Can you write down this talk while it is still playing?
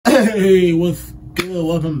Hey, what's good?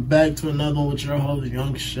 Welcome back to another one with your host,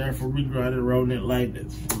 Young Chef, where we grinding, rolling it like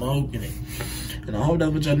this, smoking it. And I hope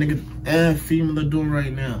that's what y'all niggas and female are doing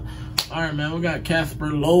right now. Alright, man, we got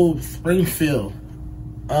Casper, Locs, SpringField.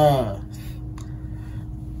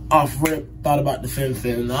 Off rip, thought about the same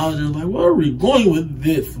thing, and I was just like, where are we going with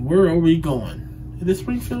this? Where are we going? Is it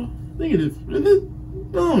SpringField? I think it is. Is it?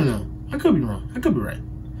 I don't know. I could be wrong. I could be right.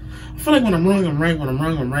 I feel like when I'm wrong, I'm right. When I'm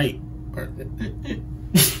wrong, I'm right.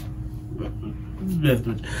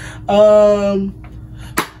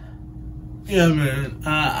 Yeah, man.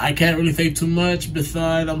 I can't really say too much.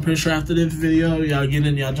 Besides, I'm pretty sure after this video, y'all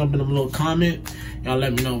jump in a little comment. Y'all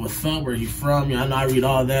let me know what's up, where he from. Y'all know I read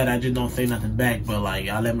all that. I just don't say nothing back. But like,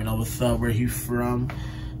 y'all let me know what's up, where he from.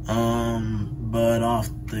 But off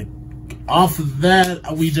of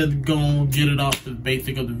that, we just gonna get it off the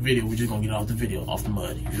basic of the video. We just gonna get it off the video, off the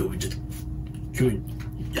mud. You feel me? Just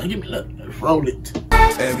y'all give me look. Roll it.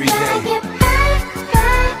 Every day,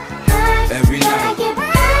 every night,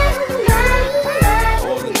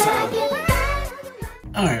 all the time.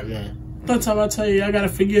 Alright, man. That time I tell you, I gotta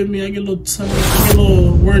forgive me. I get a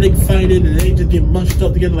little word excited, and they just get munched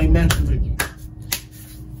up together like matches.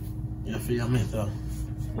 Yeah, for y'all messed up.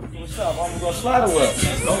 What's up? I'm gonna slide or what?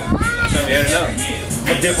 Let's go. Fair enough. I'm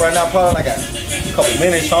gonna dip right now, probably like a couple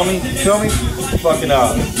minutes, homie. You feel me? Fucking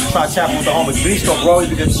try chapping with the homie Beast on bro.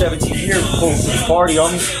 He been 17 years cool to the party,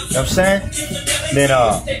 homie. You know what I'm saying? Then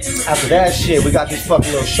after that shit, we got this fucking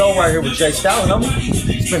little show right here with Jay Stalin, homie.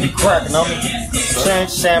 It's gonna be cracking, homie. You know what I'm saying?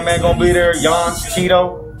 Sandman gonna be there, Jans,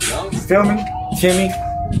 Tito. You feel me? Timmy.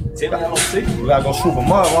 We gotta go swoop him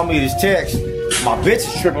up. I'm gonna his text. My bitch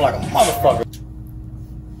is tripping like a motherfucker.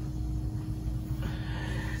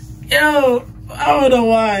 Yo, I don't know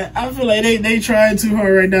why. I feel like they trying too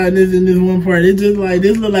hard right now in this one part. It's just like,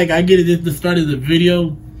 this look like, I get it, this the start of the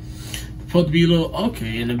video. Supposed to be a little,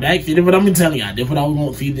 okay, in the back. See, this what I'm telling y'all. This what I was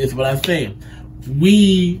gonna see, this what I'm saying.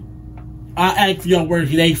 I ask y'all where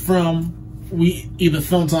they from. We either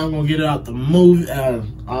sometime gonna get it out the movie,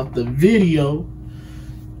 out the video.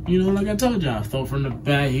 You know, like I told y'all. So from the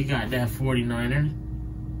back, he got that 49er.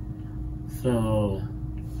 So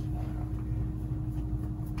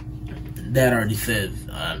that already says,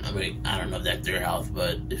 I mean, I don't know if that's their house,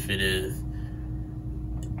 but if it is,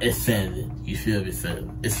 it says it. You feel me? It says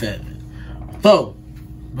it. So,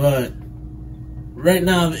 but right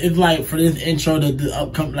now, it's like for this intro, the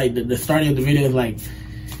upcoming, like the starting of the video is like,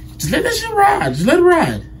 just let that shit ride. Just let it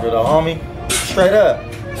ride. With a homie, straight up.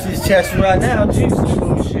 She's testing right now. Jesus,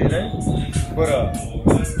 bullshit, eh? But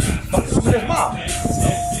fuck with his mom.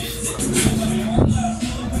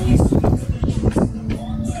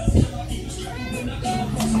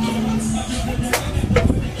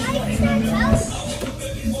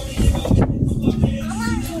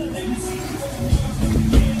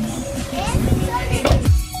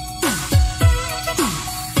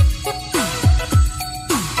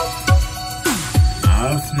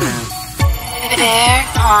 They're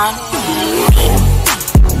on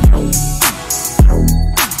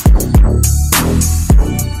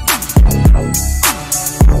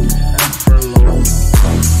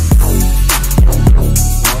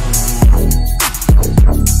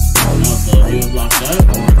He was locked up,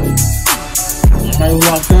 or somebody was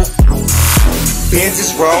locked up.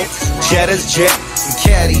 Benz's roll, Jetta's jet, and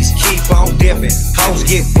caddies keep on dipping. Hoes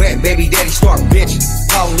get wet, baby daddy start bitching.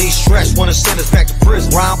 Police stress, wanna send us back to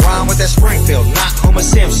prison. Rhyme with that SpringField, not Homer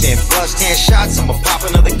Simpson. Plus 10 shots, I'ma pop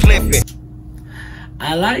another clip it.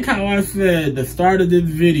 I like how I said the start of this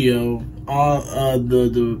video,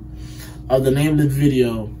 the name of this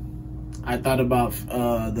video, I thought about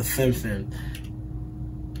the Simpsons.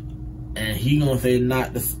 And he gonna say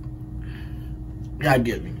not the, y'all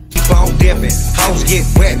get me. Keep on dipping, hoes get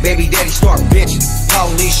wet, baby daddy start bitching.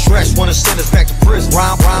 Police stress, wanna send us back to prison.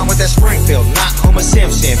 Rhyme with that SpringField, not Homer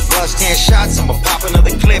Simpson. Plus 10 shots, I'ma pop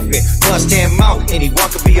another clip it. Plus 10 mouth, anyone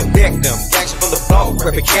could be a victim. Gangsta from the boat,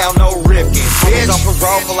 Griffin Cal, no Rifkin. I was on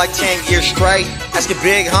parole for like 10 years straight. Ask a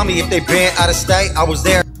big homie if they been out of state. I was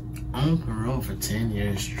there. On parole for 10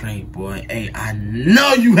 years straight, boy. Hey, I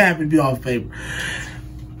know you happy to be off paper.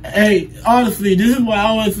 Hey, honestly, this is why I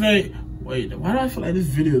always say, wait, why do I feel like this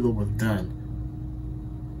video was done?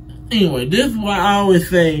 Anyway, this is why I always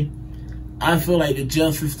say, I feel like the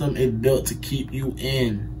jail system is built to keep you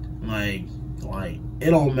in. Like, it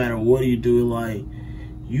don't matter what you do, like,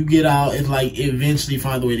 you get out, it's like eventually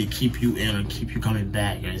find a way to keep you in or keep you coming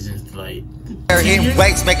back. It's just like hitting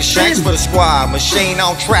weights, making shakes for the squad. Machine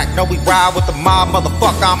on track, know we ride with the mob,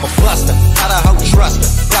 motherfucker. I'm a buster. How the hoe trust her?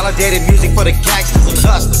 Validated music for the gangsters and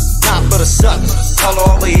hustlers, not for the suckers.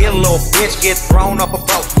 Color over here, little bitch, get thrown up a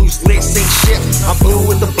boat. Loose licks, sink shit. I'm blue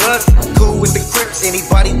with the blood blood, cool with the Crips.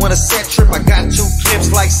 Anybody want a set trip? I got 2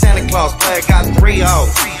 clips like Santa Claus. Player got 3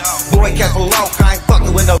 hoes. Boy, Casper, Locs, I ain't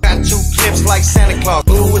fucking with no. Got 2 clips like Santa Claus.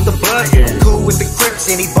 Cool with the blood, cool with the Crips.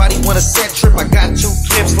 Anybody want a set trip? I got 2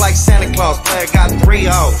 clips like Santa Claus. Player got 3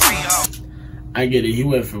 hoes. I get it. He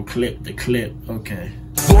went from clip to clip. Okay.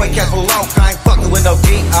 Boy, Casper, Locs, I ain't fucking with no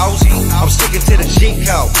D.O.s. I'm sticking to the G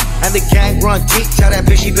code. And the gang run deep. Tell that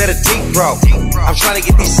bitch she better deep, bro. I'm trying to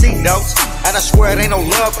get these C notes. And I swear it ain't no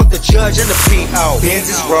love but the judge and the P.O.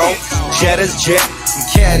 Benzes roll, Jettas jet, and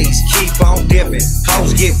caddies keep on dipping.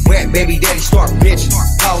 Hoes get wet, baby daddy start bitching.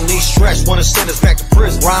 Police stress, wanna send us back to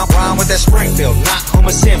prison. Rhyme with that SpringField, not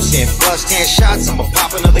Homer Simpson. Plus 10 shots, I'ma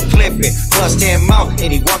pop another clip in. Plus 10 mouth,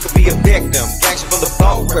 anyone could be a victim. Gangsta from the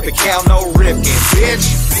boat, ripping cow, no ripping, bitch.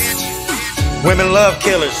 Women love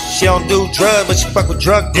killers. She don't do drugs, but she fuck with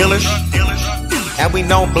drug dealers. And we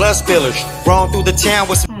known blood spillers. Roam through the town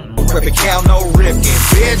with some ripping cow, no ripping,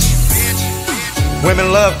 bitch.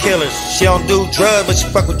 Women love killers. She don't do drugs, but she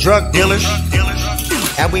fuck with drug dealers.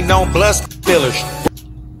 And we known blood spillers.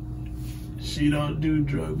 She don't do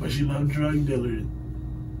drugs, but she love drug dealers.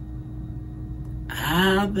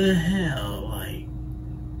 How the hell, like?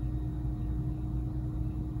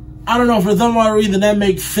 I don't know, for some odd reason that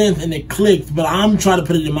makes sense and it clicks, but I'm trying to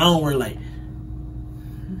put it in my own word, like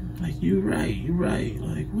you're right,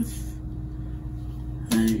 like, what's...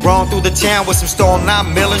 Like, roam through the town with some stolen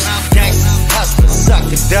 9 millers. Gangsters, hustlers, suck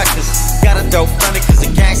conductors. Got a dope funny cause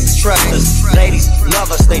the gangsters trust us. Ladies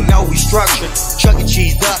love us, they know we structured. Chuck E.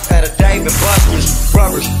 Cheesed up at a Dave and Buster's.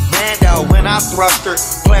 Rubbers, Mando when I thrust her.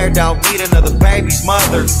 Player don't need another baby's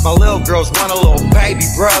mother. My little girls want a little baby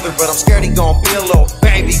brother, but I'm scared he gon' be a little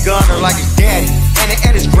baby gunner like his daddy and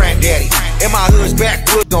his granddaddy. In my hood's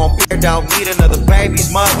backwood, gon' be don't need another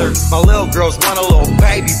baby's mother. My little girls want a little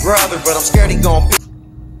baby brother, but I'm scared he gon' be.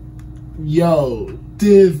 Yo,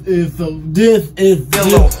 this is a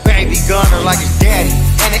little baby gunner like his daddy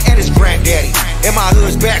and his granddaddy. In my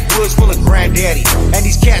hood's backwoods full of granddaddy. And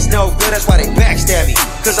these cats no good, that's why they backstab me.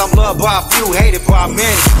 Cause I'm loved by a few, hated by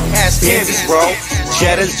many. Ass Benzes, bro.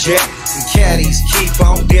 Jettas jet, and caddies keep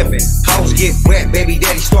on dipping. Hoes get wet, baby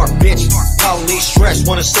daddy start bitching. Police stress,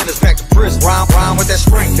 wanna send us back to prison. Rhyme with that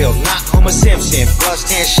SpringField, not Homer Simpson. Plus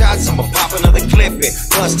 10 shots, I'ma pop another clip in.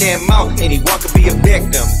 Plus 10 mouth, anyone could be a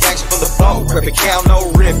victim. Gangsta from the boat, ripping cow, no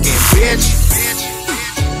ripping, bitch.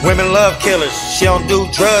 Women love killers. She don't do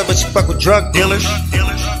drugs, but she fuck with drug dealers.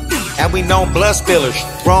 And we known blood spillers.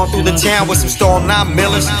 Roam through the town with some stolen 9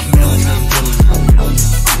 millers.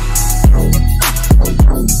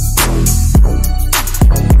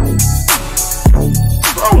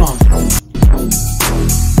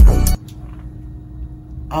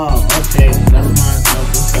 Oh, okay. Never mind.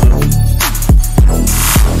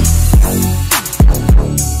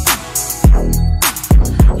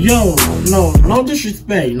 Yo, no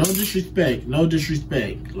disrespect.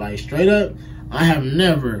 Like, straight up, I have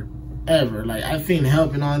never, ever, like, I've seen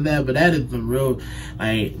help and all that, but that is some real,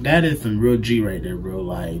 like, that is some real G right there, bro.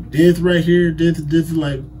 Like, this right here, this is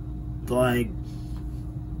like,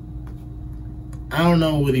 I don't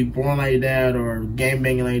know whether he born like that or game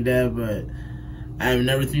banging like that, but I've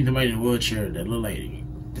never seen somebody in a wheelchair that look like,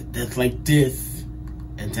 that's like this,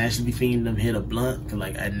 and to actually be seeing them hit a blunt, cause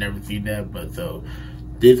like, I'd never seen that, but so,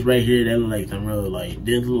 this right here, that look like some real, like,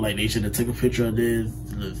 this look like they should have took a picture of this.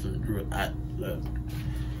 Listen, look.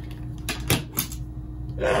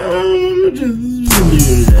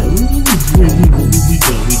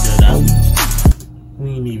 We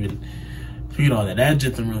ain't even figured all that. That's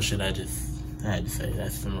just some real shit. I had to say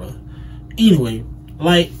that's some real. Anyway,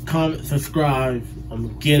 like, comment, subscribe. I'm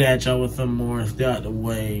gonna get at y'all with some more. Stay out the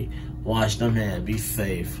way. Wash them hands. Be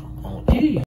safe.